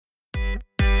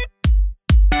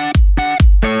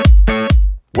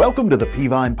Welcome to the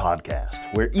Peavine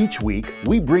Podcast, where each week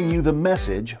we bring you the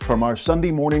message from our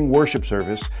Sunday morning worship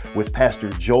service with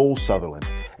Pastor Joel Sutherland,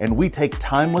 and we take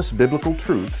timeless biblical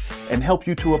truth and help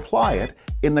you to apply it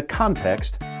in the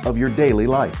context of your daily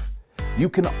life. You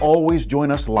can always join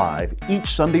us live each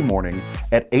Sunday morning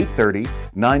at 8:30,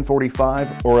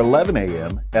 9:45, or 11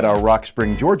 a.m. at our Rock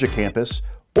Spring, Georgia campus,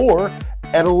 or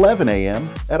at 11 a.m.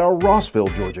 at our Rossville,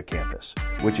 Georgia campus,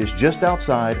 which is just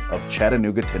outside of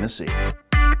Chattanooga, Tennessee.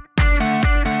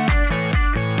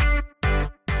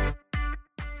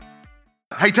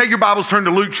 Hey, take your Bibles, turn to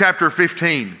Luke chapter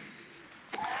 15.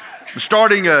 I'm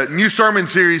starting a new sermon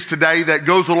series today that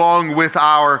goes along with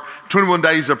our 21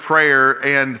 days of prayer,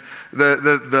 and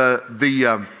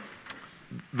the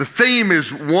theme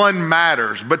is One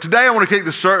Matters. But today I want to kick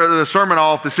the sermon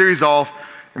off, the series off,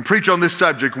 and preach on this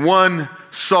subject, One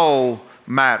Soul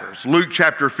Matters. Luke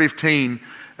chapter 15,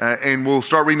 and we'll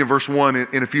start reading in verse 1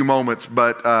 in a few moments,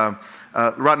 but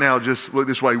right now, just look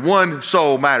this way. One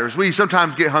soul matters. We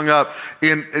sometimes get hung up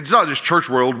in, it's not just church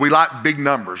world, we like big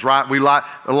numbers, right? We like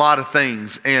a lot of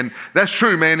things. And that's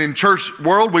true, man. In church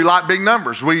world, we like big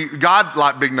numbers. God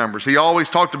liked big numbers. He always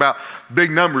talked about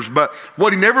big numbers. But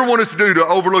what he never wanted us to do to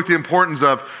overlook the importance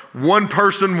of one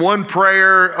person, one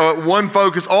prayer, one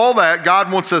focus, all that,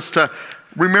 God wants us to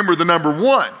remember the number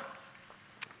one.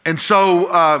 And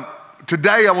so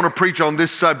today I want to preach on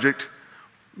this subject,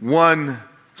 one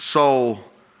soul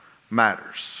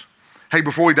matters. Hey,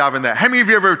 before we dive in that, how many of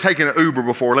you have ever taken an Uber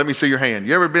before? Let me see your hand.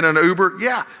 You ever been in an Uber?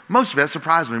 Yeah, most of you. That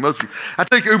surprised me. Most of you. I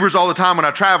take Ubers all the time when I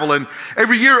travel, and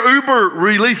every year Uber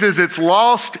releases its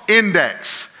Lost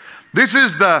Index. This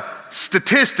is the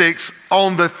statistics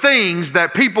on the things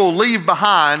that people leave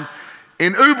behind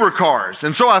in Uber cars.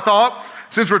 And so I thought,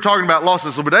 since we're talking about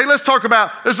losses today, let's look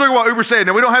at what Uber said.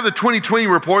 Now, we don't have the 2020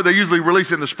 report. They usually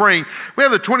release it in the spring. We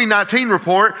have the 2019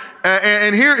 report,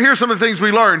 and here's some of the things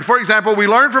we learned. For example, we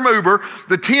learned from Uber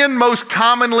the 10 most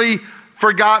commonly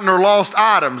forgotten or lost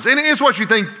items. And it's what you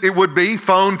think it would be: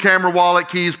 phone, camera, wallet,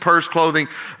 keys, purse, clothing,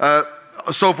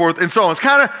 so forth and so on. It's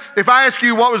kind of, if I ask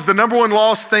you what was the number one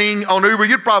lost thing on Uber,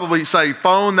 you'd probably say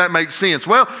phone. That makes sense.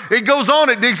 Well, it goes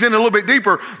on, it digs in a little bit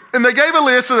deeper, and they gave a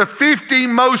list of the 50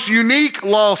 most unique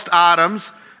lost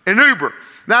items in Uber.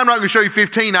 Now, I'm not going to show you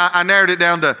 15. I narrowed it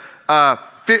down to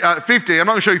 50. I'm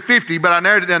not going to show you 50, but I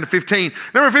narrowed it down to 15.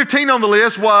 Number 15 on the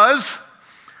list was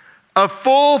a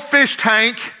full fish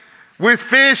tank with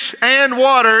fish and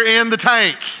water in the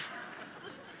tank.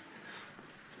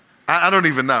 I don't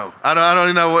even know. I don't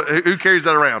even know who carries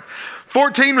that around.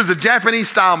 14 was a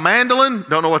Japanese-style mandolin.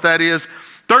 Don't know what that is.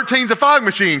 13 is a fog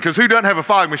machine, because who doesn't have a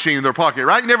fog machine in their pocket,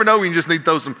 right? You never know when you just need to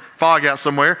throw some fog out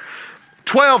somewhere.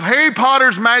 12, Harry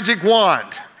Potter's magic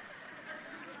wand.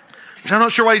 Which I'm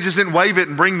not sure why he just didn't wave it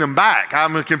and bring them back.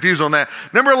 I'm confused on that.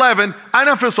 Number 11, I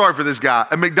don't feel sorry for this guy.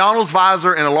 A McDonald's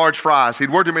visor and a large fries. He'd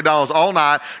worked at McDonald's all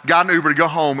night, got an Uber to go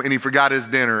home, and he forgot his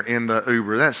dinner in the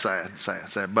Uber. That's sad.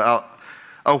 But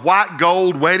a white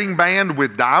gold wedding band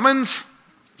with diamonds.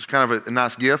 It's kind of a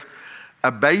nice gift.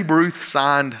 A Babe Ruth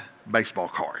signed baseball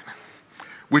card,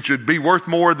 which would be worth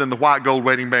more than the white gold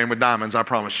wedding band with diamonds, I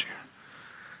promise you.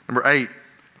 Number 8,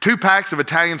 2 packs of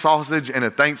Italian sausage and a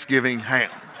Thanksgiving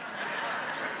ham.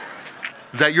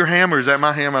 Is that your ham or is that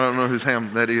my ham? I don't know whose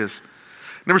ham that is.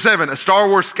 Number 7, a Star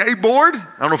Wars skateboard.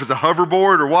 I don't know if it's a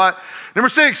hoverboard or what. Number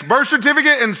 6, birth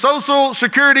certificate and social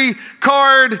security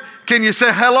card. Can you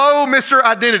say hello, Mr.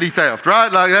 Identity Theft,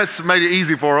 right? Like, that's made it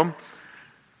easy for them.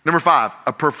 Number 5,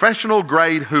 a professional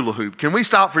grade hula hoop. Can we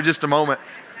stop for just a moment?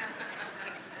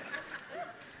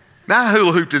 Now, I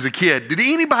hula hooped as a kid. Did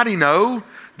anybody know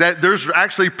that there's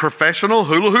actually professional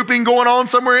hula hooping going on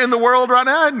somewhere in the world right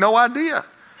now? I had no idea.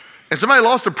 And somebody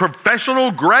lost a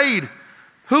professional grade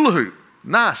hula hoop.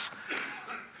 Nice.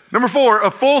 Number 4, a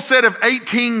full set of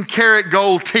 18 karat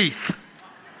gold teeth.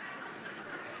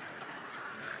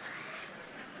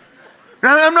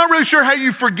 Now, I'm not really sure how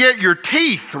you forget your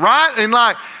teeth, right? And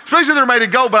especially they're made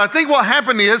of gold, but I think what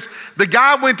happened is the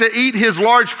guy went to eat his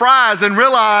large fries and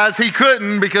realized he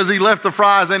couldn't because he left the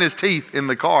fries and his teeth in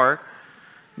the car.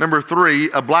 Number 3,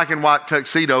 a black and white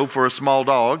tuxedo for a small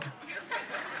dog.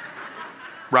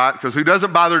 Right? Because who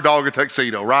doesn't buy their dog a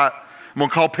tuxedo, right? I'm going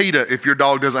to call PETA if your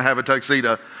dog doesn't have a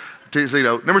tuxedo.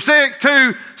 Number 6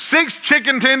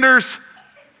 chicken tenders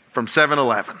from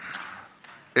 7-Eleven.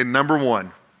 And number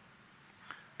 1,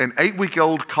 an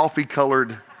 8-week-old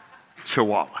coffee-colored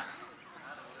chihuahua.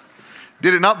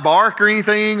 Did it not bark or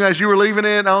anything as you were leaving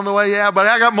it on the way? Yeah, but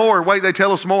I got more. Wait, they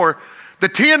tell us more. The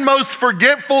 10 most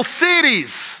forgetful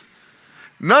cities.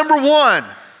 Number 1,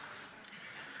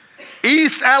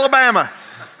 East Alabama,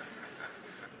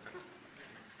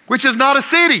 which is not a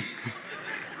city.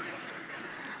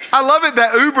 I love it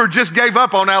that Uber just gave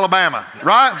up on Alabama,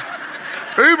 right?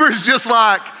 Uber's just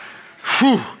like,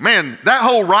 whew, man, that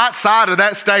whole right side of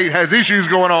that state has issues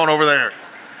going on over there.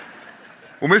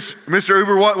 Well, Mr.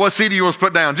 Uber, what city you want to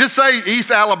put down? Just say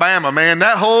East Alabama, man.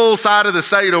 That whole side of the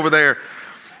state over there.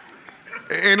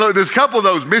 And look, there's a couple of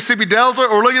those. Mississippi Delta,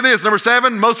 or look at this, number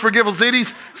 7, most forgivable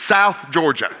cities, South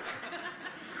Georgia.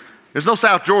 There's no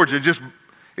South Georgia. Just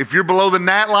if you're below the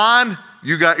gnat line,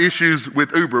 you got issues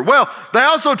with Uber. Well, they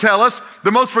also tell us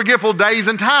the most forgetful days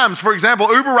and times. For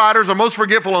example, Uber riders are most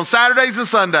forgetful on Saturdays and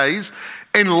Sundays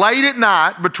and late at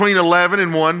night between 11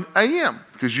 and 1 a.m.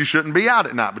 because you shouldn't be out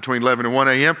at night between 11 and 1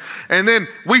 a.m. And then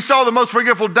we saw the most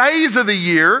forgetful days of the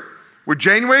year were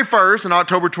January 1st and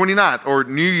October 29th, or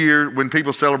New Year, when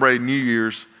people celebrate New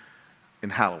Year's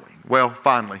and Halloween. Well,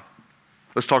 finally,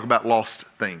 let's talk about lost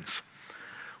things.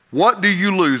 What do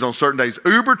you lose on certain days?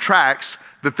 Uber tracks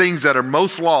the things that are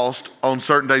most lost on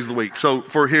certain days of the week. So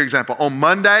for example, on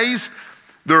Mondays,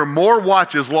 there are more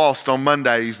watches lost on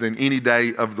Mondays than any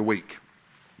day of the week.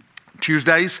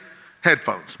 Tuesdays,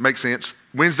 headphones, makes sense.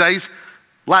 Wednesdays,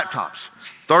 laptops.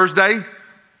 Thursday,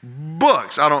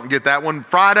 books. I don't get that one.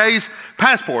 Fridays,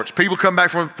 passports. People come back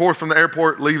from the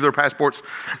airport, leave their passports.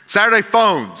 Saturday,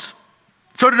 phones.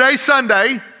 So today's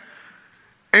Sunday,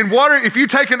 and if you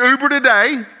take an Uber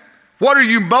today, what are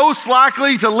you most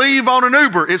likely to leave on an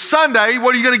Uber? It's Sunday.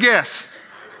 What are you going to guess?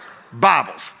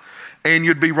 Bibles. And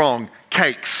you'd be wrong.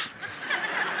 Cakes.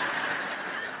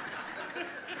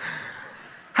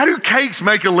 How do cakes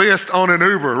make a list on an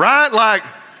Uber, right? Like,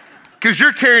 because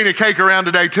you're carrying a cake around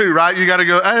today too, right? You got to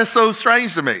go, that's so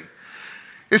strange to me.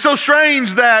 It's so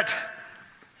strange that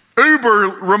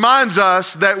Uber reminds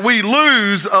us that we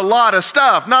lose a lot of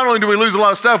stuff. Not only do we lose a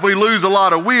lot of stuff, we lose a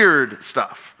lot of weird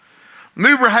stuff.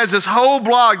 Uber has this whole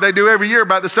blog they do every year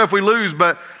about the stuff we lose,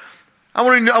 but I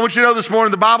want you to know this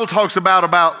morning, the Bible talks a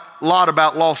lot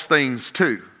about lost things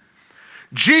too.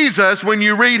 Jesus, when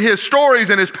you read his stories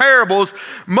and his parables,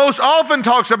 most often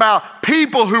talks about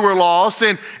people who are lost.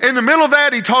 And in the middle of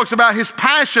that, he talks about his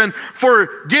passion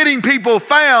for getting people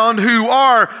found who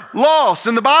are lost.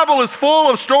 And the Bible is full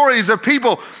of stories of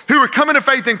people who are coming to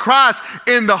faith in Christ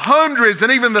in the hundreds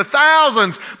and even the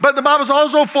thousands. But the Bible is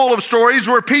also full of stories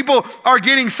where people are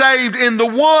getting saved in the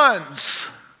ones.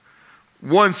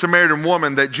 One Samaritan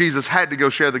woman that Jesus had to go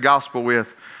share the gospel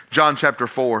with, John chapter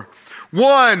 4.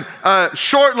 One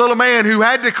short little man who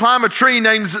had to climb a tree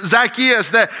named Zacchaeus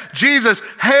that Jesus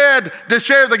had to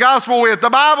share the gospel with. The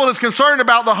Bible is concerned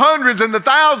about the hundreds and the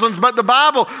thousands, but the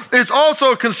Bible is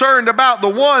also concerned about the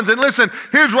ones. And listen,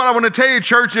 here's what I want to tell you,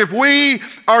 church. If we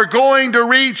are going to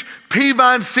reach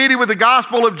Peavine City with the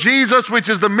gospel of Jesus, which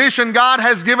is the mission God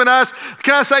has given us.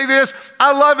 Can I say this?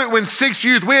 I love it when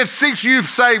we had 6 youth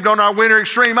saved on our winter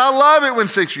extreme. I love it when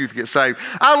 6 youth get saved.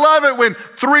 I love it when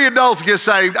 3 adults get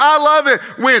saved. I love it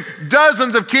when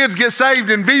dozens of kids get saved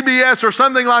in VBS or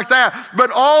something like that. But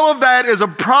all of that is a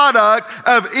product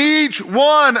of each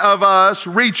one of us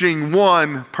reaching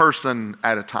one person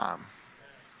at a time.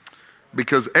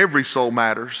 Because every soul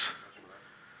matters.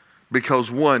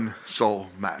 Because one soul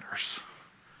matters.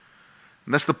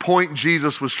 And that's the point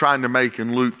Jesus was trying to make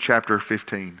in Luke chapter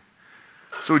 15.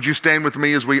 So would you stand with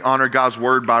me as we honor God's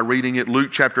word by reading it?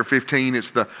 Luke chapter 15,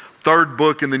 it's the 3rd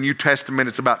book in the New Testament.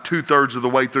 It's about 2/3 of the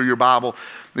way through your Bible.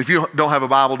 If you don't have a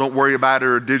Bible, don't worry about it,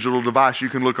 or a digital device. You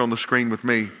can look on the screen with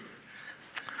me.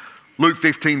 Luke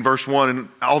 15 verse 1, and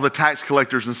all the tax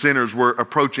collectors and sinners were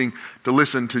approaching to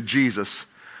listen to Jesus.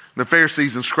 The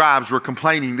Pharisees and scribes were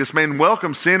complaining, this man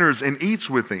welcomes sinners and eats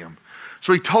with them.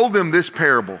 So he told them this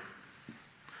parable.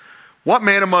 What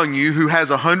man among you who has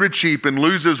 100 sheep and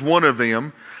loses one of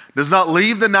them does not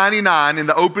leave the 99 in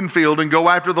the open field and go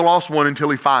after the lost one until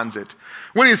he finds it?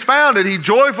 When he has found it, he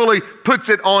joyfully puts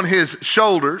it on his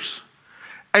shoulders.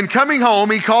 And coming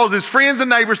home, he calls his friends and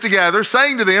neighbors together,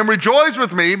 saying to them, rejoice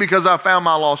with me because I found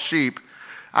my lost sheep.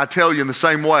 I tell you in the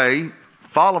same way,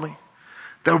 follow me.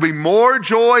 There will be more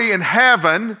joy in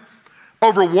heaven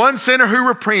over one sinner who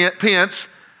repents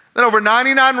than over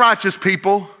 99 righteous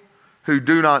people who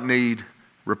do not need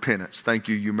repentance. Thank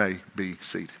you. You may be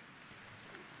seated.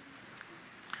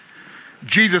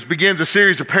 Jesus begins a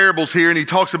series of parables here, and he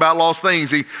talks about lost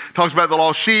things. He talks about the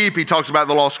lost sheep. He talks about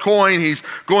the lost coin. He's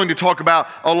going to talk about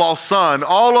a lost son.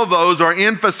 All of those are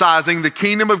emphasizing the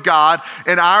kingdom of God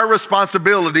and our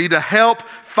responsibility to help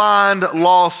find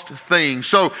lost things.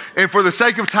 So, and for the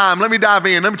sake of time, let me dive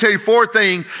in. Let me tell you 4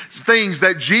 things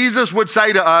that Jesus would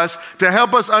say to us to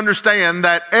help us understand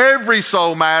that every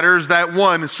soul matters, that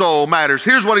one soul matters.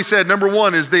 Here's what he said. Number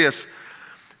 1 is this.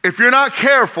 If you're not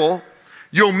careful,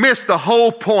 you'll miss the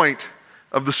whole point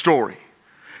of the story.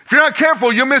 If you're not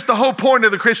careful, you'll miss the whole point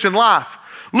of the Christian life.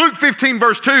 Luke 15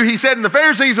 verse 2, he said, and the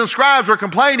Pharisees and scribes were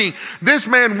complaining, this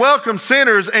man welcomes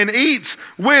sinners and eats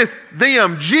with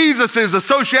them. Jesus'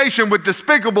 association with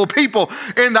despicable people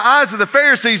in the eyes of the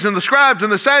Pharisees and the scribes and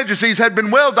the Sadducees had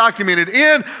been well documented.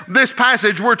 In this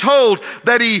passage, we're told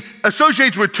that he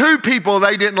associates with two people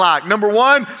they didn't like. Number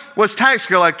one was tax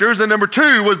collectors, and number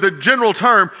two was the general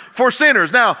term for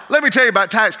sinners. Now, let me tell you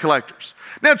about tax collectors.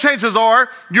 Now, chances are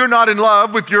you're not in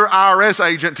love with your IRS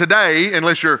agent today,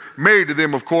 unless you're married to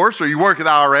them, of course, or you work at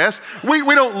the IRS.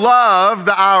 We don't love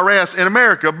the IRS in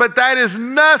America, but that is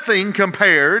nothing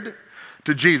compared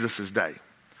to Jesus' day.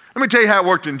 Let me tell you how it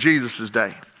worked in Jesus'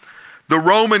 day. The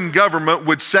Roman government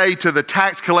would say to the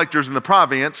tax collectors in the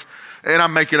province, and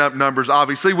I'm making up numbers,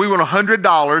 obviously, we want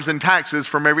 $100 in taxes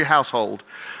from every household.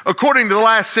 According to the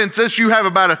last census, you have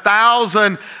about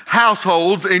 1,000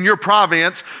 households in your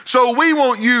province. So we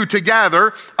want you to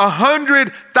gather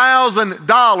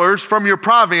 $100,000 from your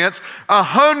province,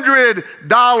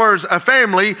 $100 a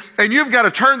family, and you've got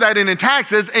to turn that in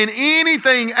taxes, and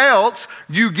anything else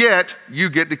you get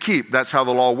to keep. That's how the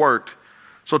law worked.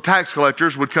 So tax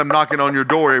collectors would come knocking on your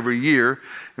door every year,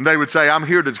 and they would say, I'm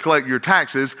here to collect your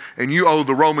taxes, and you owe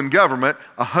the Roman government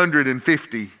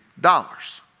 $150.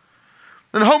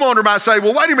 And the homeowner might say,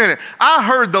 well, wait a minute, I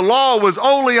heard the law was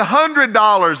only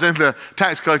 $100, and the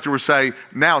tax collector would say,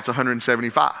 now it's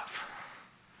 $175.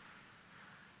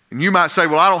 And you might say,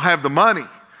 well, I don't have the money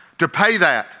to pay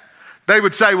that. They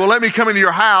would say, well, let me come into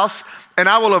your house, and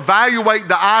I will evaluate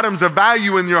the items of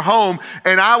value in your home,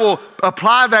 and I will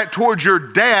apply that towards your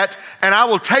debt, and I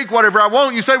will take whatever I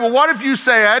want. You say, well, what if you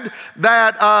said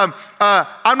that I'm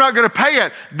not going to pay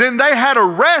it? Then they had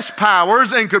arrest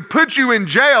powers and could put you in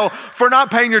jail for not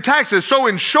paying your taxes. So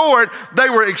in short, they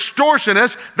were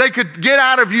extortionists. They could get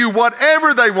out of you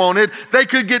whatever they wanted. They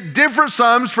could get different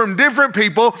sums from different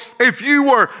people. If you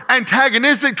were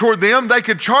antagonistic toward them, they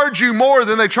could charge you more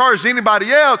than they charged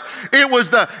anybody else. It was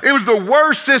the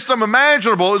worst system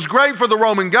imaginable. It was great for the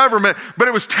Roman government, but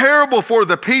it was terrible for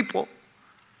the people.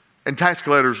 And tax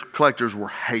collectors were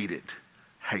hated.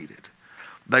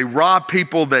 They robbed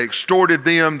people, they extorted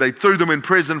them, they threw them in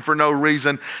prison for no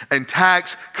reason, and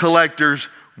tax collectors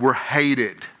were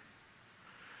hated.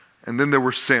 And then there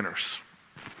were sinners.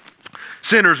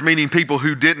 Sinners meaning people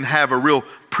who didn't have a real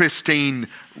pristine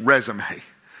resume.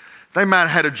 They might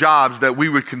have had jobs that we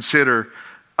would consider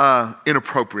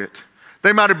inappropriate.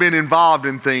 They might have been involved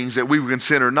in things that we would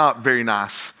consider not very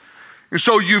nice. And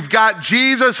so you've got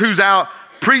Jesus who's out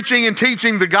preaching and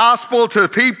teaching the gospel to the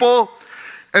people,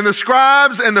 and the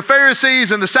scribes and the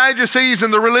Pharisees and the Sadducees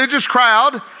and the religious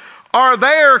crowd are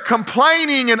there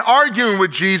complaining and arguing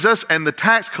with Jesus, and the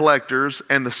tax collectors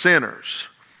and the sinners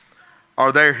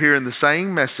are there hearing the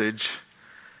same message,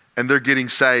 and they're getting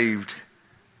saved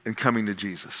and coming to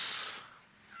Jesus.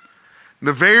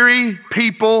 The very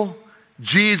people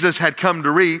Jesus had come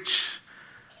to reach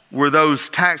were those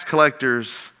tax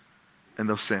collectors and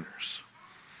those sinners.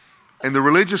 And the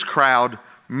religious crowd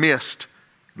missed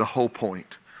the whole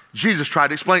point. Jesus tried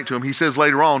to explain it to them. He says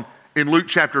later on in Luke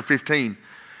chapter 15,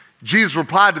 Jesus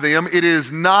replied to them, it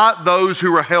is not those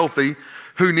who are healthy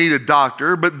who need a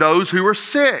doctor, but those who are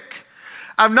sick.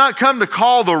 I've not come to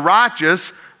call the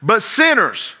righteous, but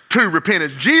sinners to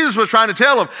repentance. Jesus was trying to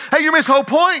tell them, hey, you missed the whole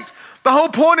point. The whole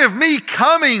point of me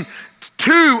coming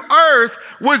to earth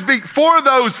was for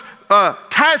those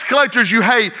tax collectors you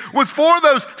hate, was for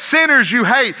those sinners you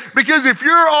hate. Because if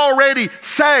you're already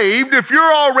saved, if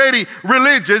you're already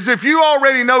religious, if you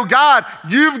already know God,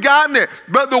 you've gotten it.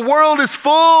 But the world is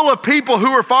full of people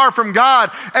who are far from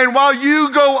God. And while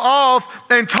you go off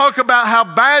and talk about how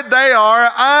bad they are,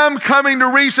 I'm coming to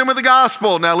reach them with the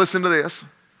gospel. Now listen to this.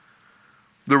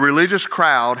 The religious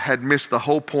crowd had missed the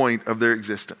whole point of their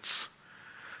existence.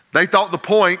 They thought the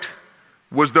point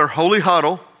was their holy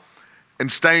huddle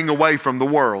and staying away from the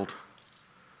world.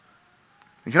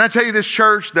 And can I tell you this,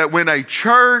 church, that when a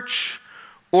church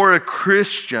or a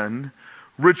Christian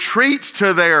retreats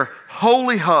to their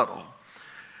holy huddle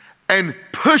and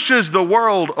pushes the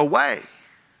world away,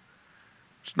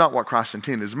 it's not what Christ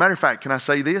intended. As a matter of fact, can I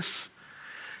say this?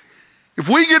 If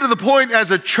we get to the point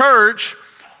as a church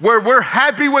where we're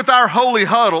happy with our holy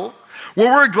huddle,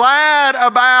 where we're glad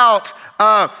about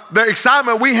the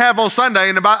excitement we have on Sunday,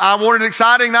 and about I want it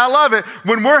exciting and I love it,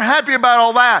 when we're happy about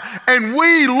all that and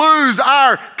we lose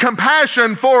our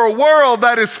compassion for a world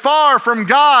that is far from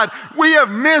God, we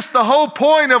have missed the whole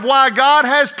point of why God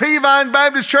has Peavine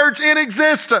Baptist Church in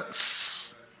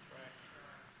existence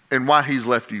and why He's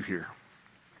left you here.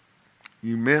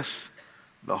 You miss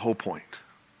the whole point.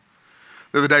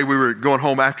 The other day we were going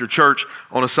home after church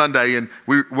on a Sunday, and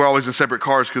we're always in separate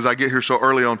cars because I get here so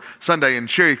early on Sunday. And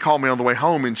Sherry called me on the way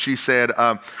home, and she said,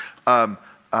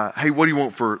 hey, what do you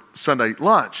want for Sunday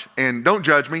lunch? And don't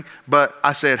judge me, but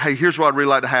I said, hey, here's what I'd really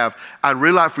like to have. I'd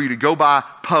really like for you to go by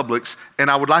Publix, and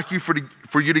I would like you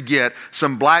for you to get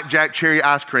some Blackjack cherry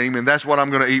ice cream, and that's what I'm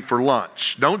going to eat for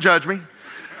lunch. Don't judge me.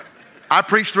 I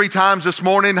preached 3 times this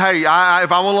morning. Hey, if I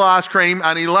want a little ice cream,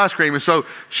 I need a little ice cream. And so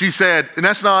she said, and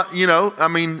that's not,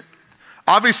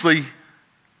 obviously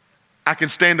I can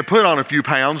stand to put on a few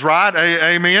pounds, right?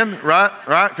 Amen, right?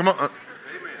 Come on. Amen.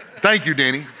 Thank you,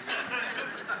 Denny.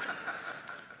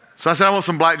 So I said, I want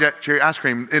some Blackjack cherry ice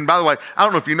cream. And by the way, I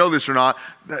don't know if you know this or not,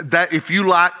 that if you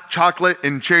like chocolate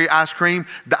and cherry ice cream,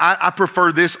 I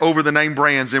prefer this over the name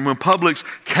brands. And when Publix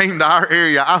came to our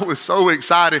area, I was so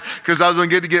excited because I was going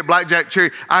to get Blackjack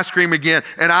cherry ice cream again.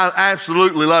 And I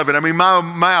absolutely love it. I mean,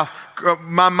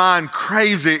 my mind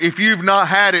craves it. If you've not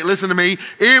had it, listen to me,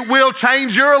 it will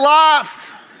change your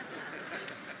life.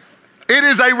 It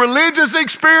is a religious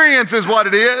experience is what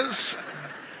it is.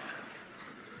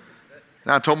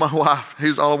 And I told my wife,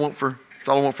 here's all I want for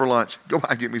lunch. Go by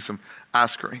and get me some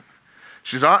ice cream.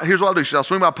 She said, all right, here's what I'll do. She said, I'll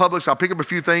swing by Publix, I'll pick up a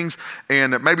few things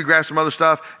and maybe grab some other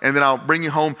stuff, and then I'll bring you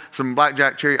home some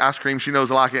Blackjack cherry ice cream. She knows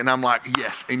I like it. And I'm like,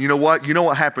 yes. And you know what? You know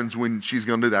what happens when she's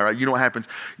going to do that, right? You know what happens?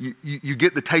 You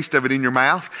get the taste of it in your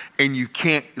mouth, and you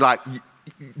can't,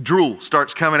 drool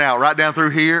starts coming out right down through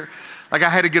here. Like I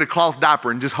had to get a cloth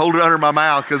diaper and just hold it under my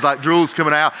mouth because drool's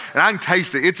coming out, and I can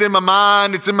taste it. It's in my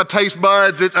mind. It's in my taste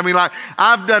buds.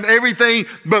 I've done everything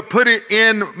but put it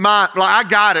in I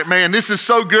got it, man. This is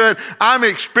so good. I'm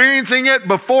experiencing it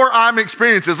before I'm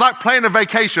experiencing it. It's like planning a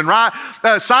vacation, right?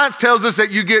 Science tells us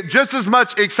that you get just as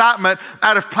much excitement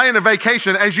out of planning a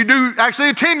vacation as you do actually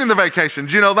attending the vacation.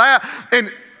 Do you know that?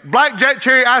 And Blackjack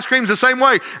cherry ice cream's the same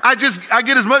way. I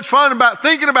get as much fun about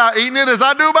thinking about eating it as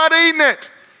I do about eating it.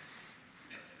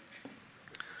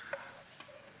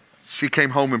 She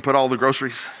came home and put all the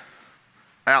groceries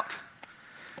out.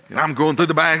 And I'm going through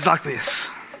the bags like this.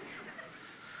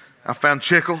 I found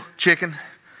chicken.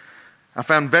 I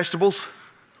found vegetables.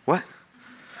 What?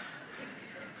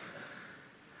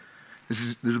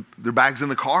 There bags in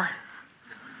the car.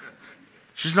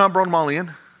 She's not brought them all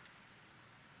in.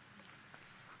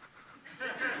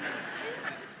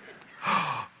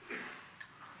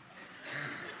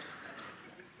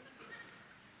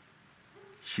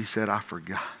 She said, I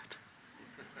forgot.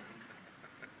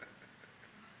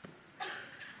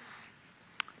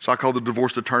 So I called the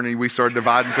divorce attorney. We started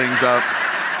dividing things up.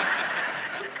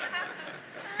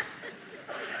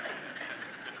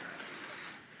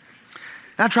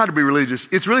 And I try to be religious.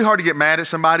 It's really hard to get mad at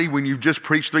somebody when you've just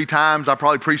preached 3 times. I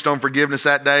probably preached on forgiveness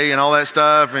that day and all that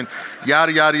stuff and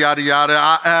yada, yada, yada,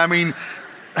 yada. I mean,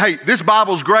 hey, this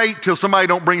Bible's great till somebody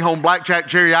don't bring home Blackjack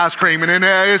cherry ice cream, and then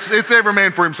it's every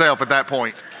man for himself at that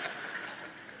point.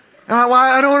 And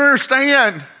I don't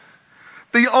understand.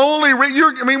 The only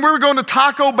we were going to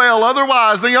Taco Bell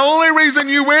otherwise. The only reason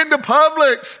you went to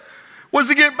Publix was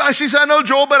to get, she said, I know,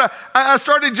 Joel, but I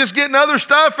started just getting other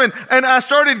stuff and I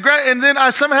started, and then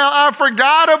I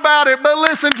forgot about it. But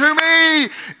listen to me,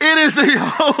 it is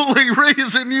the only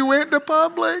reason you went to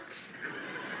Publix.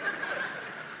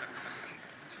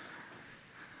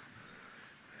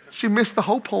 She missed the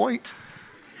whole point.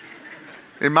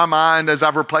 In my mind, as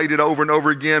I've replayed it over and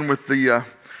over again with the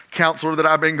counselor that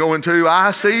I've been going to,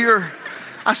 I see her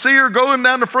going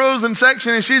down the frozen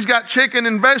section, and she's got chicken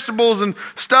and vegetables and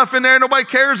stuff in there nobody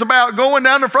cares about, going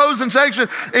down the frozen section,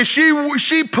 and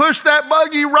she pushed that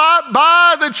buggy right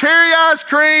by the cherry ice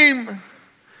cream,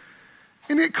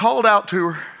 and it called out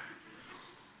to her,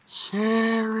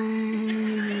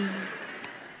 Cherry.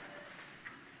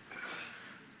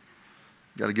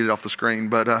 Got to get it off the screen,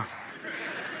 but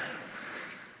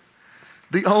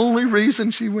the only reason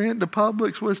she went to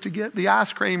Publix was to get the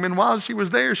ice cream. And while she was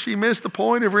there, she missed the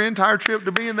point of her entire trip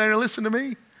to being there. And listen to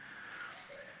me.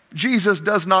 Jesus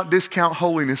does not discount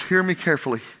holiness. Hear me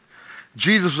carefully.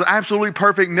 Jesus was absolutely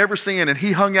perfect, never sinned, and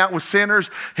he hung out with sinners.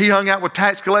 He hung out with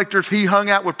tax collectors. He hung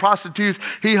out with prostitutes.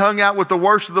 He hung out with the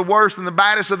worst of the worst and the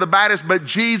baddest of the baddest, but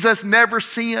Jesus never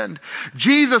sinned.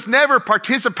 Jesus never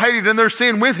participated in their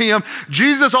sin with him.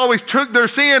 Jesus always took their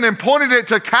sin and pointed it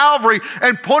to Calvary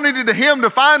and pointed it to him to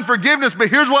find forgiveness, but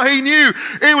here's what he knew.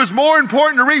 It was more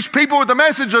important to reach people with the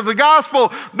message of the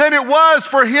gospel than it was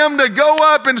for him to go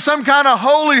up into some kind of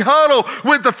holy huddle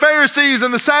with the Pharisees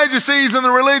and the Sadducees and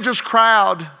the religious crowd.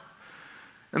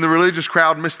 And the religious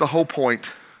crowd missed the whole point.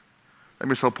 They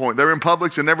missed the whole point. They were in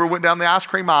Publix and never went down the ice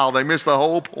cream aisle. They missed the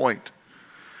whole point.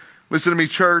 Listen to me,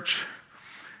 church.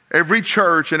 Every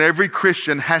church and every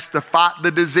Christian has to fight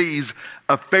the disease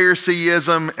of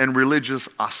Phariseeism and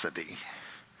religiosity.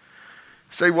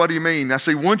 Say, what do you mean? I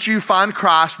say, once you find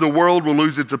Christ, the world will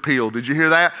lose its appeal. Did you hear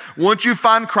that? Once you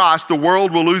find Christ, the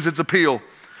world will lose its appeal.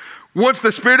 Once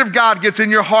the Spirit of God gets in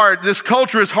your heart, this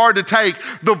culture is hard to take.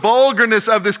 The vulgarness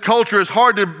of this culture is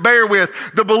hard to bear with.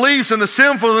 The beliefs and the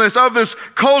sinfulness of this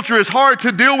culture is hard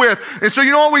to deal with. And so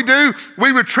you know what we do?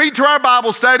 We retreat to our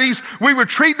Bible studies. We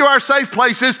retreat to our safe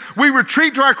places. We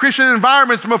retreat to our Christian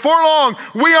environments. And before long,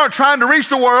 we aren't trying to reach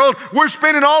the world. We're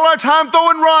spending all our time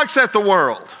throwing rocks at the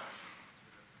world.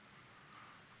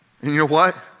 And you know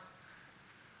what?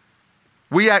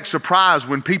 We act surprised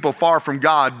when people far from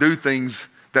God do things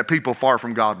that people far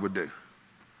from God would do.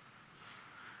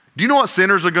 Do you know what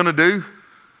sinners are going to do?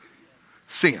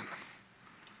 Sin.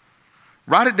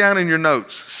 Write it down in your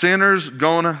notes. Sinners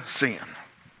gonna sin.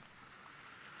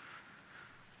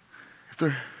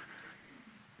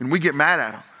 And we get mad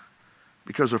at them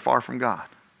because they're far from God.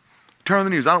 Turn on the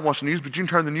news. I don't watch the news, but you can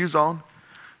turn the news on.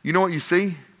 You know what you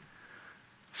see?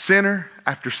 Sinner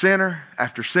after sinner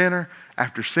after sinner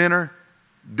after sinner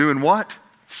doing what?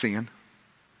 Sin.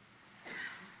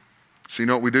 So you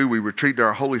know what we do? We retreat to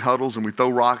our holy huddles and we throw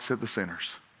rocks at the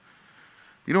sinners.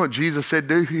 You know what Jesus said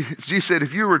do? Jesus said,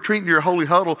 if you're retreating to your holy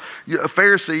huddle,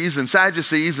 Pharisees and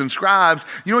Sadducees and scribes,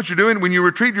 you know what you're doing? When you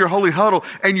retreat to your holy huddle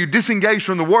and you disengage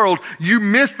from the world, you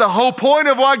miss the whole point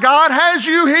of why God has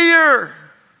you here.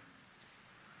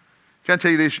 Can I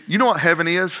tell you this? You know what heaven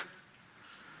is?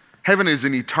 Heaven is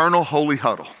an eternal holy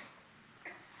huddle.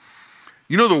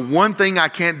 You know the one thing I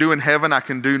can't do in heaven I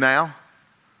can do now?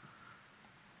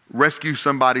 Rescue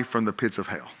somebody from the pits of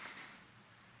hell.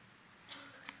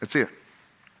 That's it.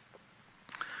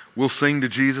 We'll sing to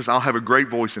Jesus. I'll have a great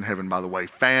voice in heaven, by the way.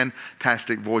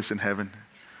 Fantastic voice in heaven.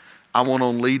 I want to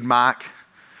lead mic,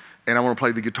 and I want to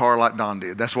play the guitar like Don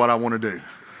did. That's what I want to do.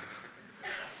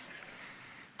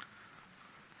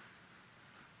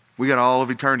 We got all of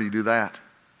eternity to do that.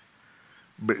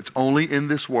 But it's only in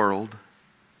this world,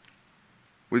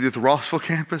 whether you're at the Rossville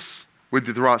campus, whether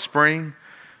you're at the Rock Spring,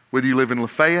 whether you live in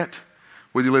Lafayette,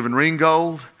 whether you live in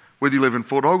Ringgold, whether you live in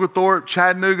Fort Oglethorpe,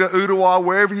 Chattanooga, Ottawa,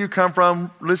 wherever you come from,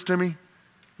 listen to me.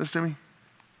 Listen to me.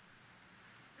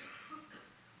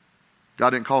 God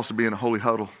didn't call us to be in a holy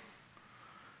huddle.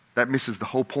 That misses the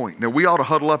whole point. Now, we ought to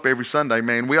huddle up every Sunday,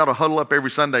 man. We ought to huddle up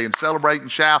every Sunday and celebrate and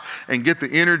shout and get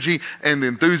the energy and the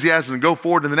enthusiasm and go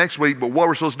forward to the next week. But what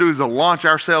we're supposed to do is to launch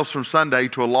ourselves from Sunday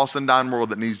to a lost and dying world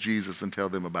that needs Jesus and tell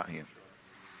them about Him.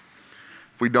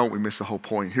 If we don't, we miss the whole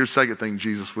point. Here's the second thing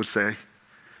Jesus would say.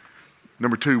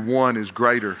 Number 2, 1 is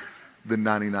greater than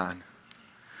 99.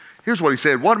 Here's what He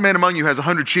said. What man among you has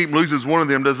 100 sheep and loses one of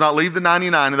them, does not leave the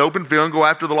 99 in the open field and go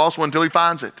after the lost one until he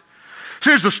finds it? So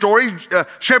here's the story.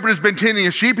 Shepherd has been tending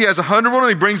his sheep. He has 100 of them.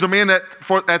 He brings them in at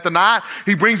the night.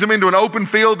 He brings them into an open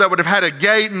field that would have had a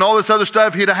gate and all this other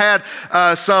stuff. He'd have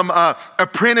had some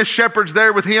apprentice shepherds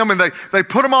there with him, and they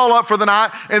put them all up for the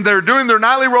night, and they're doing their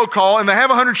nightly roll call, and they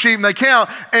have 100 sheep, and they count,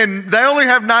 and they only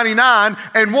have 99,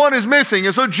 and one is missing.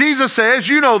 And so Jesus says,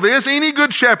 you know this, any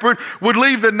good shepherd would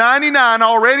leave the 99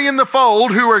 already in the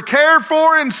fold who are cared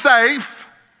for and safe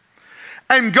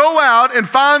and go out and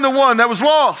find the one that was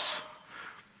lost.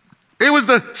 It was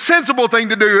the sensible thing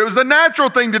to do. It was the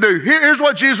natural thing to do. Here's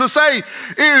what Jesus was saying.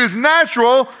 It is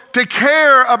natural to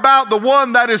care about the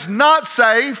one that is not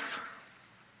safe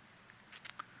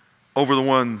over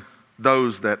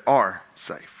those that are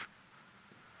safe.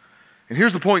 And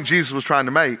here's the point Jesus was trying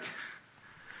to make.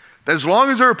 That as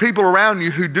long as there are people around you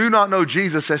who do not know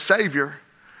Jesus as Savior,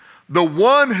 the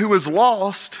one who is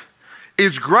lost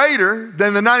is greater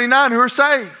than the 99 who are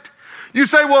saved. You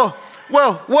say, well,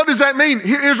 what does that mean?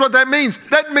 Here's what that means.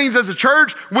 That means as a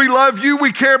church, we love you,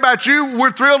 we care about you,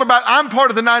 we're thrilled about, I'm part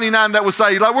of the 99 that was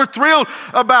saved. Like, we're thrilled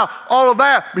about all of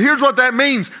that. But here's what that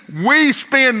means. We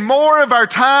spend more of our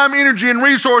time, energy, and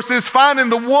resources finding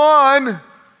the one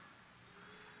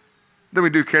than we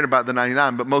do caring about the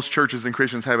 99. But most churches and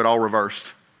Christians have it all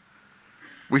reversed.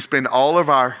 We spend all of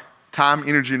our time,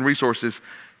 energy, and resources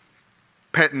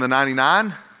petting the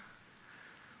 99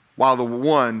 while the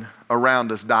one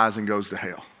around us dies and goes to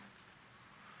hell.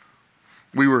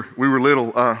 We were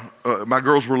little. My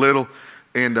girls were little,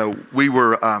 and we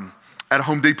were at a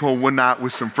Home Depot one night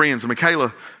with some friends. And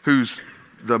Michaela, who's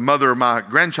the mother of my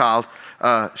grandchild,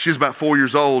 she was about 4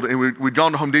 years old, and we'd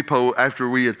gone to Home Depot after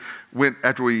we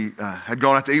had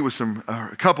gone out to eat with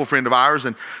a couple friend of ours.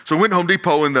 And so we went to Home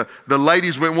Depot, and the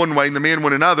ladies went one way and the men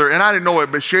went another. And I didn't know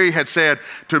it, but Sherry had said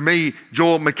to me,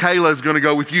 Joel, Michaela is going to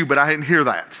go with you, but I didn't hear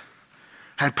that.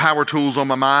 I had power tools on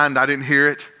my mind. I didn't hear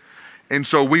it. And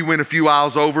so we went a few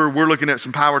aisles over. We're looking at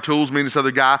some power tools, me and this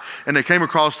other guy, and they came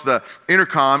across the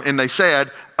intercom and they said,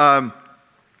 will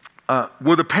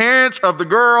the parents of the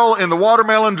girl in the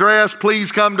watermelon dress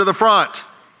please come to the front?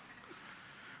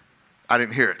 I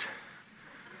didn't hear it.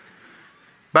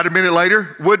 About a minute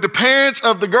later, would the parents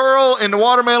of the girl in the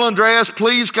watermelon dress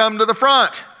please come to the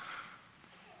front?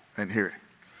 I didn't hear it.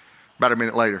 About a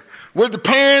minute later, would the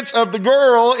parents of the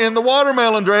girl in the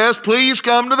watermelon dress please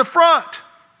come to the front?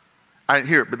 I didn't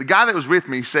hear it, but the guy that was with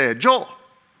me said, Joel,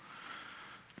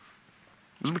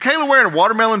 was Michaela wearing a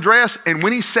watermelon dress? And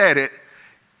when he said it,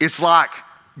 it's like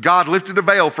God lifted a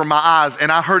veil from my eyes and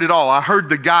I heard it all. I heard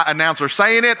the guy announcer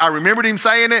saying it. I remembered him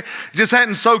saying it. Just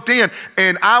hadn't soaked in.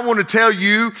 And I want to tell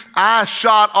you, I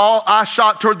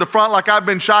shot toward the front like I've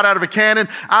been shot out of a cannon.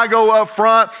 I go up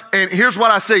front and here's what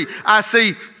I see. I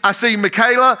see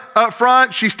Michaela up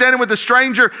front. She's standing with a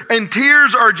stranger and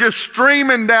tears are just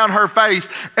streaming down her face.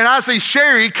 And I see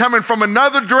Sherry coming from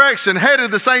another direction,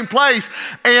 headed the same place.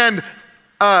 And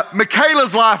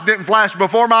Michaela's life didn't flash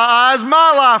before my eyes.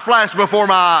 My life flashed before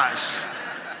my eyes.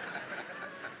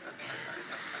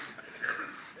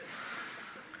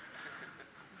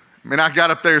 I got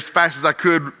up there as fast as I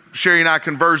could. Sherry and I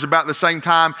converged about the same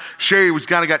time. Sherry was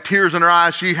kind of got tears in her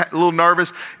eyes. She had a little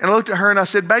nervous. And I looked at her and I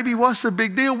said, baby, what's the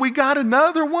big deal? We got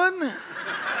another one.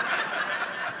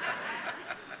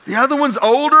 The other one's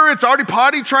older. It's already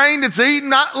potty trained. It's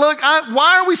eating.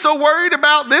 Why are we so worried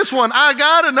about this one? I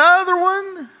got another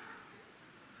one.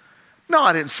 No,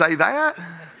 I didn't say that.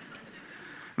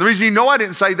 The reason you know I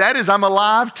didn't say that is I'm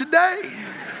alive today.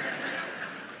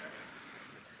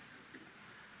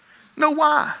 No,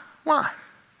 why? Why?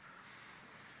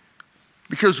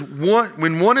 Because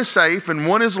when one is safe and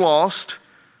one is lost,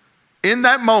 in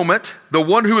that moment, the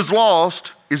one who is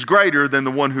lost is greater than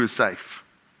the one who is safe.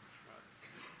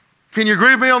 Can you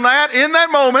agree with me on that? In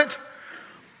that moment,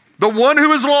 the one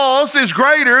who is lost is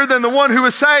greater than the one who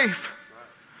is safe.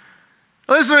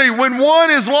 Listen to me, when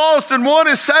one is lost and one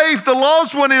is safe, the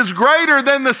lost one is greater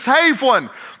than the safe one.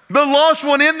 The lost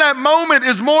one in that moment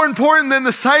is more important than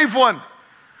the safe one.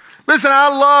 Listen,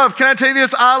 can I tell you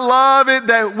this? I love it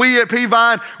that we at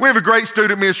Peavine, we have a great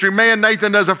student ministry. Man,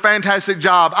 Nathan does a fantastic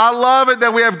job. I love it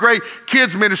that we have great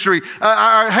kids ministry.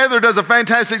 Heather does a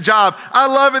fantastic job. I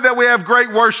love it that we have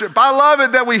great worship. I love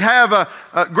it that we have a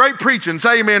great preaching.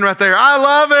 Say amen right there. I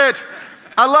love it.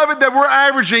 I love it that we're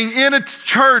averaging in a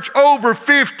church over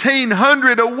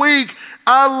 1,500 a week.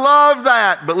 I love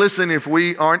that. But listen, if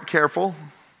we aren't careful,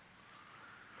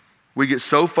 we get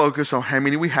so focused on how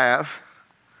many we have,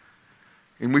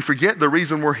 and we forget the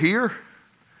reason we're here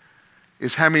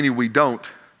is how many we don't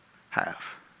have.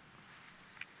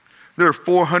 There are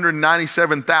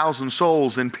 497,000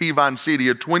 souls in Peavine City.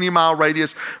 A 20-mile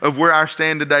radius of where I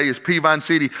stand today is Peavine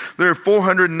City. There are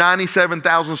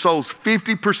 497,000 souls.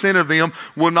 50% of them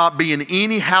will not be in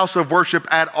any house of worship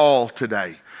at all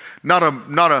today. Not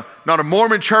a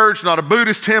Mormon church, not a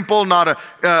Buddhist temple, not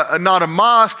a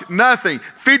mosque, nothing.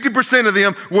 50% of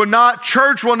them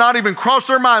church will not even cross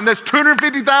their mind. That's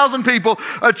 250,000 people.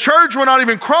 A church will not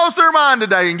even cross their mind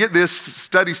today. And get this,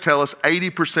 studies tell us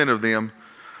 80% of them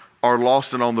are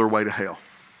lost and on their way to hell.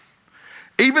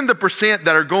 Even the percent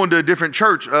that are going to a different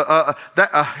church, a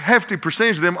hefty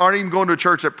percentage of them aren't even going to a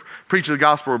church that preaches the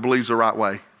gospel or believes the right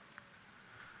way.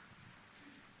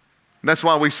 And that's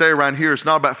why we say around here, it's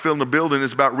not about filling the building,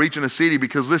 it's about reaching a city.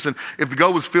 Because listen, if the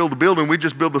goal was fill the building, we'd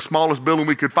just build the smallest building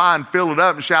we could find, fill it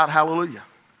up and shout hallelujah.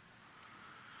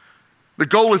 The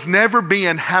goal has never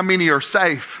been how many are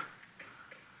safe.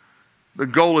 The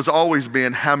goal has always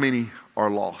been how many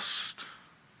are lost.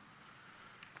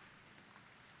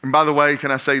 And by the way,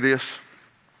 can I say this?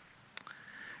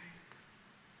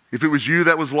 If it was you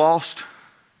that was lost,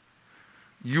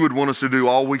 you would want us to do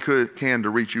all we can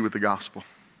to reach you with the gospel.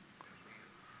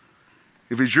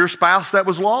 If it's your spouse that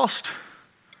was lost,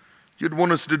 you'd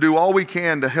want us to do all we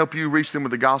can to help you reach them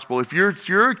with the gospel. If it's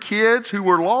your kids who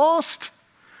were lost,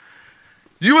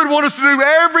 you would want us to do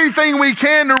everything we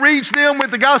can to reach them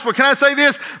with the gospel. Can I say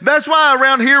this? That's why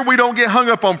around here we don't get hung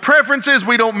up on preferences.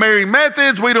 We don't marry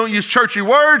methods. We don't use churchy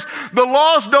words. The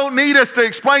lost don't need us to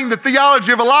explain the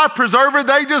theology of a life preserver.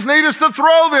 They just need us to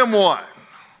throw them one.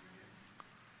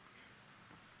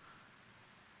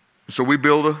 So we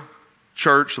build a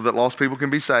church so that lost people can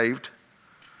be saved,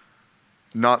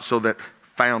 not so that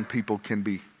found people can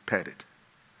be petted.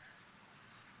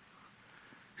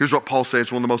 Here's what Paul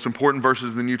says, one of the most important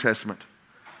verses in the New Testament.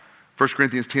 1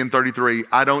 Corinthians 10:33.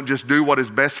 I don't just do what is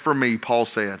best for me, Paul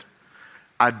said.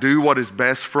 I do what is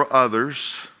best for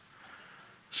others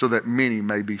so that many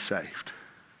may be saved.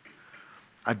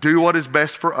 I do what is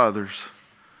best for others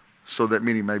so that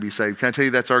many may be saved. Can I tell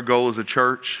you that's our goal as a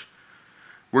church?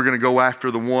 We're going to go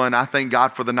after the one. I thank God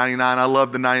for the 99. I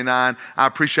love the 99. I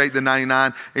appreciate the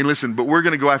 99. And listen, but we're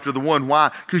going to go after the one.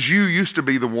 Why? Because you used to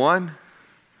be the one.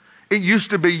 It used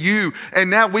to be you. And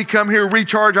now we come here,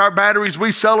 recharge our batteries,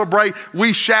 we celebrate,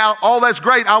 we shout. All that's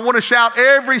great. I want to shout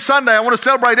every Sunday. I want to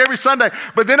celebrate every Sunday.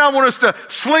 But then I want us to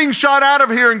slingshot out of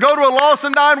here and go to a lost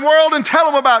and dying world and tell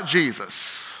them about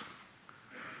Jesus.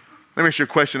 Let me ask you a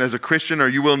question. As a Christian, are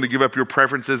you willing to give up your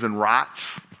preferences and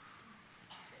rights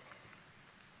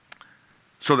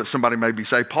so that somebody may be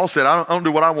saved? Paul said, I don't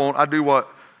do what I want. I do what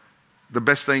the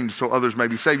best thing so others may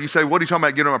be saved. You say, what are you talking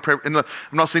about giving up my preference? And look,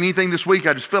 I'm not saying anything this week.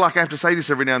 I just feel like I have to say this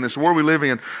every now and then. It's the world we live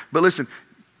in. But listen,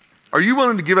 are you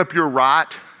willing to give up your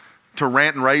right to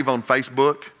rant and rave on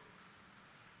Facebook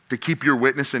to keep your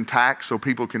witness intact so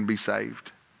people can be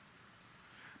saved?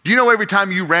 Do you know every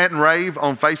time you rant and rave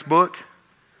on Facebook,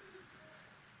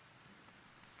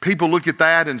 people look at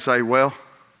that and say, well,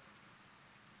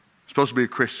 I'm supposed to be a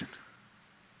Christian.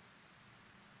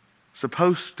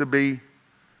 Supposed to be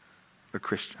a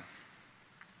Christian.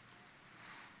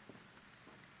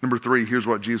 Number 3, here's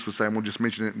what Jesus was saying. We'll just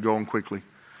mention it and go on quickly.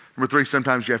 Number 3,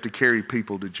 sometimes you have to carry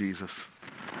people to Jesus.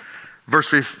 Verse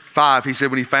 5, he said,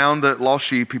 when he found the lost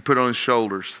sheep, he put on his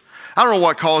shoulders. I don't know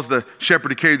what caused the shepherd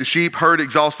to carry the sheep, hurt,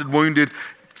 exhausted, wounded,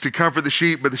 to comfort the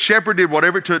sheep, but the shepherd did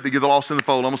whatever it took to get the lost in the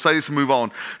fold. I'm going to say this and move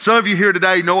on. Some of you here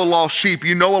today know a lost sheep.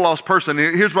 You know a lost person.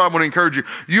 Here's what I want to encourage you.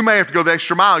 You may have to go the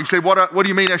extra mile. You say, what do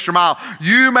you mean extra mile?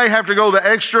 You may have to go the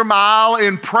extra mile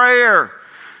in prayer.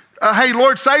 Hey,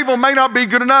 Lord, save them may not be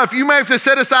good enough. You may have to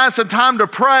set aside some time to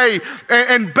pray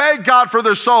and beg God for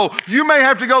their soul. You may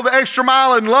have to go the extra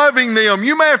mile in loving them.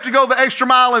 You may have to go the extra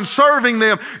mile in serving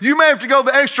them. You may have to go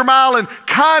the extra mile in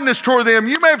kindness toward them.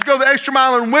 You may have to go the extra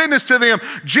mile in witness to them.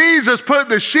 Jesus put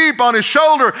the sheep on his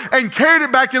shoulder and carried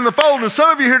it back in the fold. And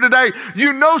some of you here today,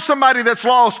 you know somebody that's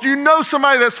lost. You know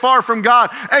somebody that's far from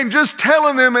God. And just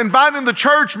telling them, inviting the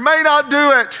church may not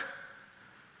do it.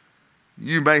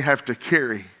 You may have to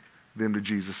carry them to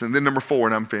Jesus. And then number 4,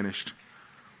 and I'm finished.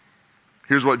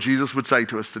 Here's what Jesus would say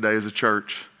to us today as a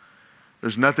church.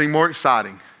 There's nothing more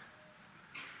exciting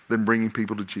than bringing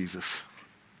people to Jesus.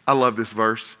 I love this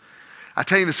verse. I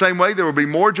tell you, the same way, there will be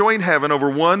more joy in heaven over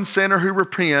one sinner who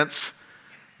repents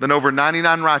than over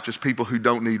 99 righteous people who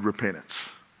don't need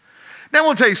repentance. Now I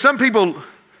want to tell you, some people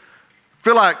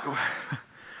feel like,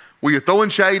 well, you're throwing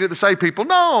shade at the saved people.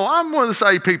 No, I'm one of the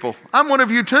saved people. I'm one of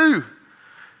you too.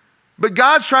 But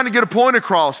God's trying to get a point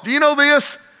across. Do you know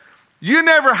this? You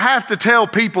never have to tell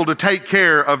people to take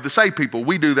care of the saved people.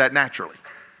 We do that naturally.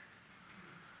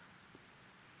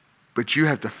 But you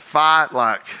have to fight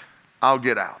like I'll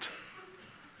get out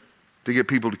to get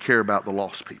people to care about the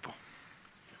lost people.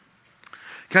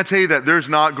 Can I tell you that there's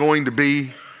not going to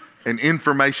be an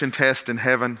information test in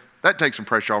heaven? That takes some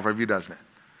pressure off of you, doesn't it?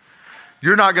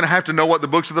 You're not going to have to know what the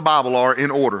books of the Bible are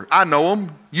in order. I know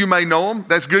them. You may know them.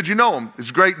 That's good you know them. It's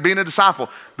great being a disciple.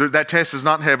 That test is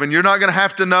not in heaven. You're not going to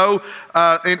have to know,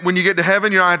 when you get to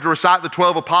heaven, you're not going to have to recite the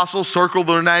 12 apostles, circle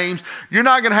their names. You're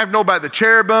not going to have to know about the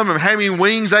cherubim and how many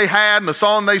wings they had and the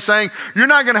song they sang. You're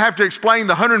not going to have to explain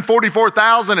the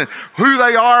 144,000 and who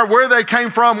they are, where they came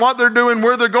from, what they're doing,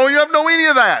 where they're going. You have to know any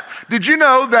of that. Did you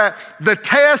know that the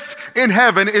test in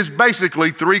heaven is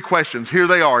basically 3 questions? Here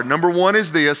they are. Number 1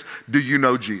 is this: do you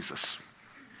know Jesus?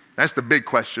 That's the big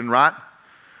question, right?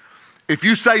 If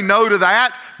you say no to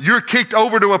that, you're kicked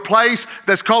over to a place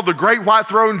that's called the Great White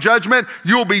Throne Judgment.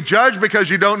 You'll be judged because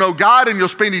you don't know God, and you'll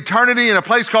spend eternity in a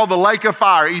place called the lake of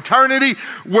fire. Eternity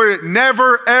where it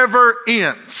never, ever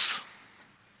ends.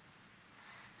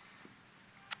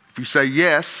 If you say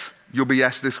yes, you'll be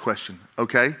asked this question,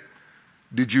 okay?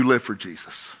 Did you live for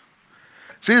Jesus?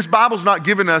 See, this Bible's not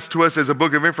given to us as a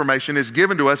book of information. It's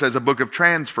given to us as a book of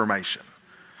transformation.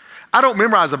 I don't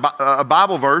memorize a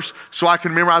Bible verse so I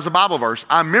can memorize a Bible verse.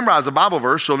 I memorize a Bible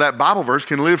verse so that Bible verse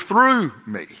can live through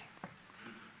me.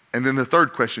 And then the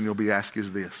third question you'll be asked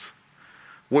is this: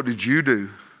 what did you do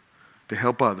to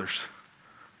help others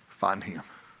find Him?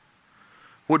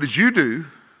 What did you do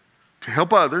to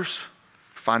help others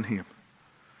find Him?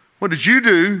 What did you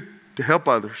do to help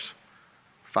others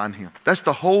find Him? That's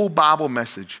the whole Bible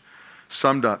message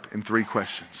summed up in 3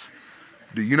 questions.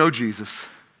 Do you know Jesus?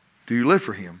 Do you live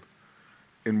for Him?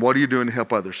 And what are you doing to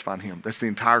help others find Him? That's the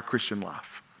entire Christian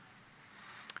life.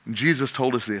 And Jesus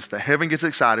told us this, that heaven gets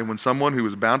excited when someone who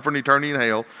was bound for an eternity in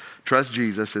hell trusts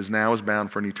Jesus is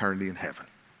bound for an eternity in heaven.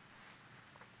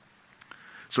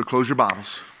 So close your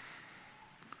Bibles.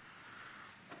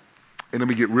 And let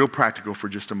me get real practical for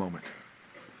just a moment.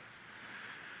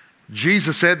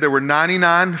 Jesus said there were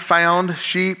 99 found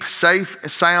sheep, safe,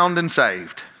 sound, and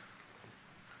saved.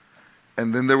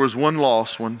 And then there was one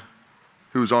lost one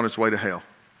who was on its way to hell.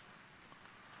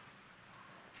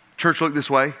 Church, look this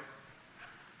way.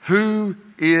 Who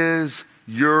is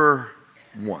your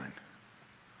one?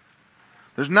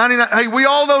 There's 99. Hey, we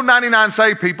all know 99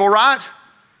 saved people, right?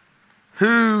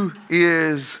 Who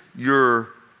is your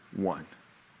one?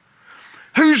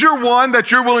 Who's your one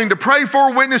that you're willing to pray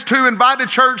for, witness to, invite to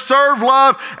church, serve,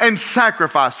 love, and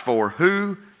sacrifice for?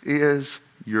 Who is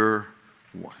your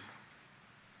one?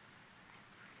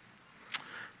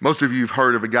 Most of you have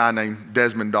heard of a guy named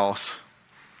Desmond Doss.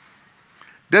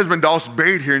 Desmond Doss is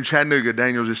buried here in Chattanooga.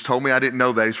 Daniel just told me. I didn't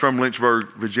know that. He's from Lynchburg,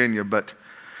 Virginia. But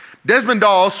Desmond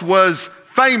Doss was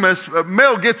famous.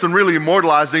 Mel Gibson really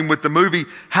immortalized him with the movie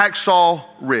Hacksaw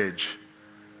Ridge.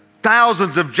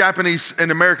 Thousands of Japanese and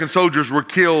American soldiers were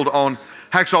killed on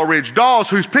Hacksaw Ridge. Doss,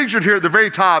 who's pictured here at the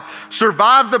very top,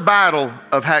 survived the battle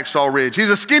of Hacksaw Ridge. He's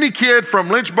a skinny kid from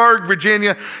Lynchburg,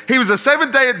 Virginia. He was a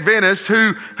Seventh-day Adventist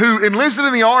who enlisted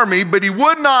in the army, but he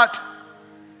would not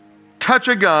touch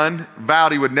a gun,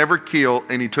 vowed he would never kill,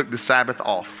 and he took the Sabbath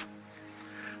off.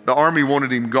 The army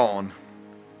wanted him gone.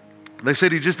 They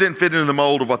said he just didn't fit into the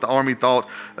mold of what the army thought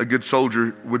a good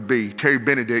soldier would be. Terry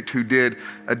Benedict, who did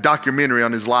a documentary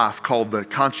on his life called The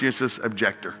Conscientious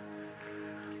Objector.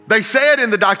 They said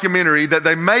in the documentary that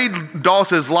they made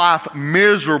Doss's life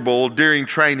miserable during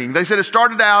training. They said it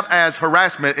started out as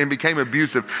harassment and became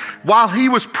abusive. While he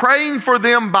was praying for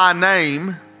them by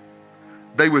name,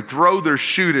 they would throw their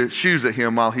shoes at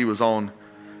him while he was on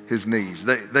his knees.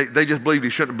 They just believed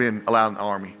he shouldn't have been allowed in the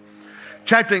army.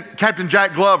 Captain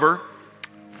Jack Glover,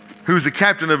 who was the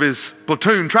captain of his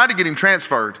platoon, tried to get him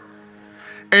transferred.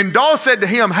 And Doss said to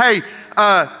him, hey,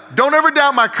 don't ever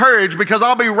doubt my courage, because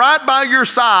I'll be right by your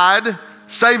side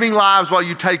saving lives while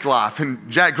you take life. And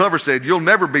Jack Glover said, you'll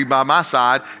never be by my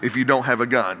side if you don't have a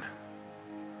gun.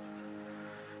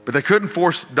 But they couldn't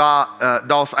force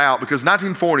Doss out, because in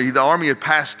 1940, the Army had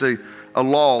passed a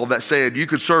law that said you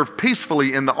could serve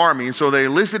peacefully in the Army. And so they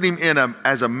enlisted him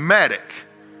as a medic.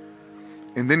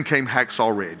 And then came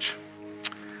Hacksaw Ridge.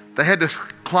 They had to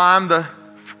climb the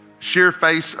sheer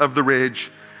face of the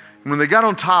ridge. And when they got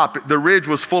on top, the ridge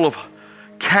was full of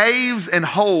caves and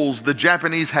holes the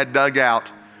Japanese had dug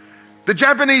out. The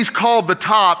Japanese called the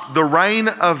top the rain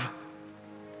of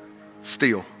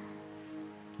steel,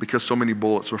 because so many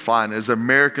bullets were flying. As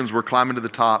Americans were climbing to the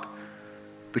top,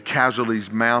 the casualties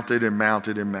mounted and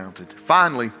mounted and mounted.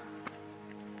 Finally,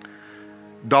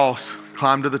 Doss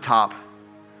climbed to the top,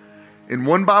 and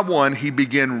one by one, he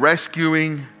began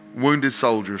rescuing wounded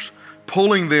soldiers,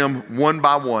 pulling them one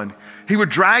by one. He would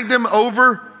drag them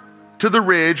over to the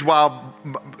ridge,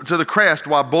 to the crest,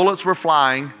 while bullets were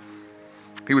flying.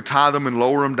 He would tie them and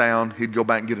lower them down. He'd go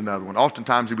back and get another one.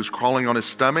 Oftentimes, he was crawling on his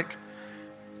stomach,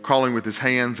 crawling with his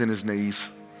hands and his knees,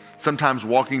 sometimes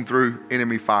walking through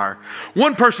enemy fire.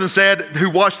 One person said, who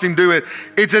watched him do it,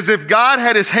 it's as if God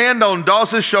had his hand on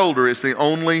Doss's shoulder. It's the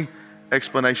only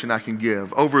explanation I can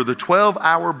give. Over the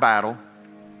 12-hour battle,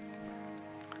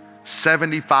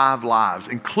 75 lives,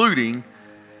 including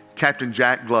Captain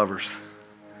Jack Glover's,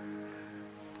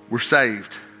 were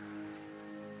saved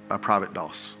by Private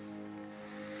Doss.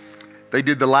 They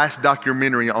did the last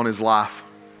documentary on his life.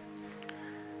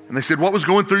 And they said, what was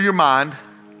going through your mind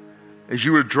as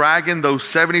you were dragging those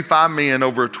 75 men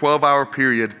over a 12-hour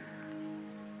period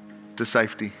to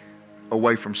safety,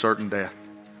 away from certain death?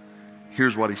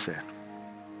 Here's what he said.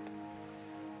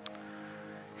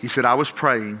 He said, I was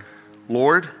praying,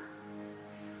 Lord,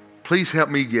 please help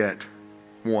me get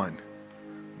one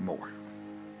more.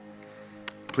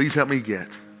 Please help me get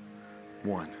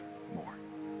one more.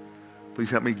 Please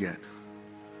help me get.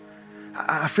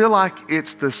 I feel like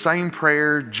it's the same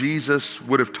prayer Jesus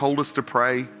would have told us to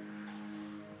pray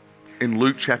in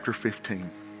Luke chapter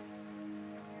 15.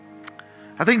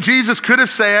 I think Jesus could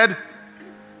have said,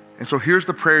 and so here's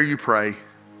the prayer you pray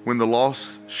when the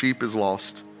lost sheep is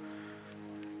lost.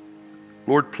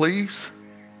 Lord, please,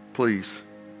 please,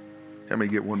 help me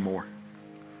get one more.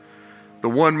 The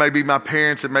one may be my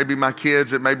parents, it may be my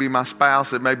kids, it may be my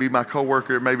spouse, it may be my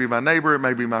coworker, it may be my neighbor, it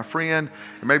may be my friend,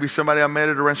 it may be somebody I met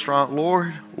at a restaurant.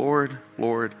 Lord, Lord,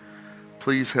 Lord,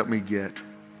 please help me get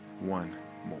one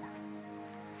more.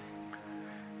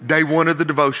 Day one of the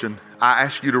devotion, I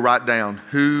ask you to write down,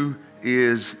 who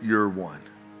is your one?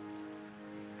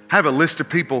 Have a list of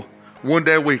people one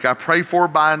day a week. I pray for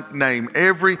by name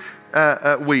every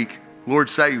week. Lord,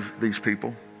 save these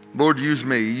people. Lord, use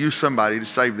me, use somebody to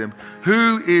save them.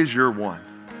 Who is your one?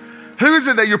 Who is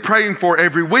it that you're praying for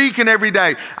every week and every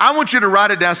day? I want you to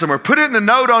write it down somewhere. Put it in a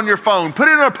note on your phone. Put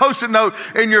it in a Post-it note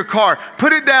in your car.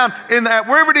 Put it down in that,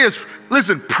 wherever it is.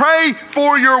 Listen, pray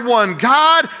for your one.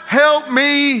 God, help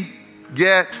me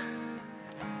get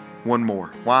one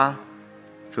more. Why?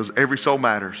 Because every soul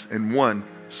matters and one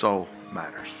soul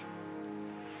matters.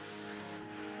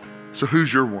 So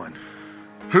who's your one?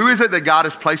 Who is it that God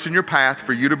has placed in your path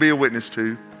for you to be a witness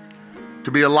to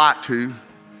be a light to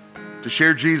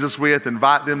share Jesus with,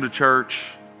 invite them to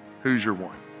church? Who's your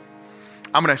one?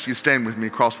 I'm going to ask you to stand with me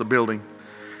across the building.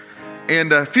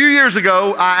 And a few years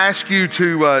ago, I asked you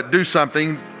to do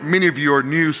something. Many of you are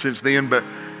new since then, but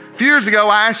a few years ago,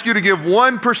 I asked you to give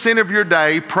 1% of your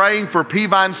day praying for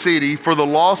Peavine City, for the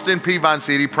lost in Peavine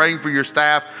City, praying for your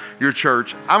staff, your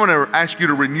church. I'm going to ask you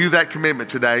to renew that commitment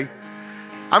today.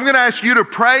 I'm going to ask you to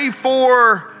pray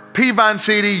for Peavine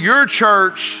City, your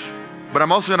church, but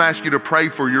I'm also going to ask you to pray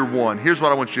for your one. Here's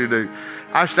what I want you to do.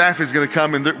 Our staff is going to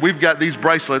come, and we've got these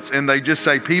bracelets, and they just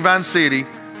say, Peavine City,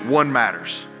 one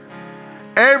matters.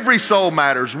 Every soul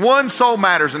matters. One soul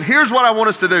matters. And here's what I want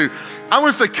us to do. I want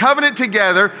us to covenant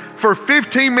together for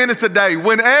 15 minutes a day.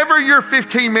 Whenever your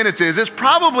 15 minutes is, it's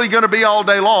probably going to be all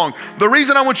day long. The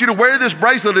reason I want you to wear this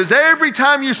bracelet is every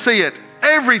time you see it,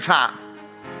 every time,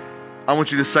 I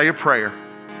want you to say a prayer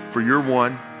for your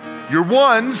one, your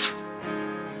ones,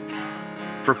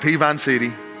 for Peavine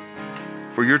City,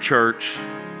 for your church,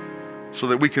 so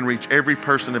that we can reach every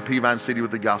person in Peavine City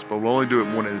with the gospel. We'll only do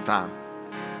it one at a time.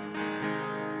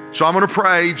 So I'm going to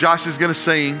pray. Josh is going to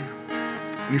sing.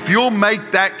 And if you'll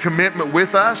make that commitment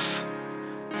with us,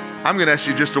 I'm going to ask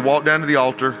you just to walk down to the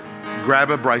altar,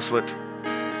 grab a bracelet,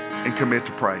 and commit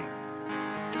to praying.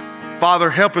 Father,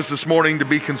 help us this morning to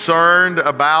be concerned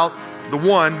about the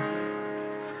one.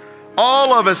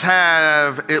 All of us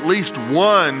have at least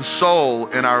one soul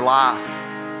in our life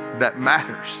that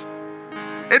matters.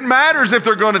 It matters if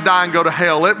they're going to die and go to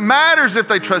hell. It matters if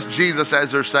they trust Jesus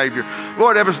as their Savior.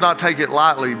 Lord, help us not take it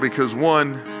lightly, because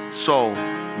one soul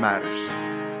matters.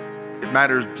 It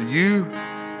matters to you.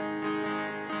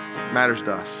 It matters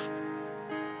to us.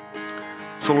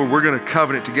 So Lord, we're going to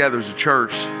covenant together as a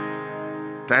church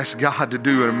to ask God to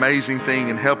do an amazing thing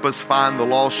and help us find the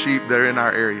lost sheep that are in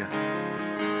our area.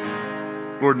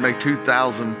 Lord, may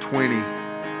 2020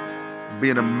 be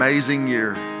an amazing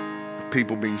year of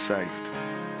people being saved.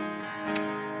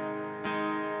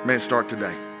 May it start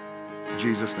today. In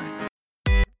Jesus' name.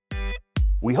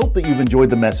 We hope that you've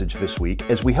enjoyed the message this week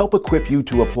as we help equip you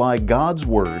to apply God's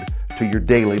Word to your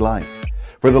daily life.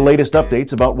 For the latest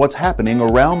updates about what's happening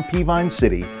around Peavine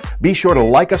City, be sure to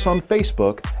like us on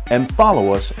Facebook and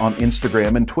follow us on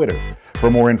Instagram and Twitter. For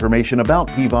more information about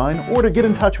Peavine or to get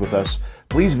in touch with us,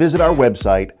 please visit our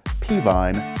website,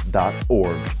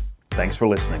 peavine.org. Thanks for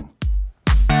listening.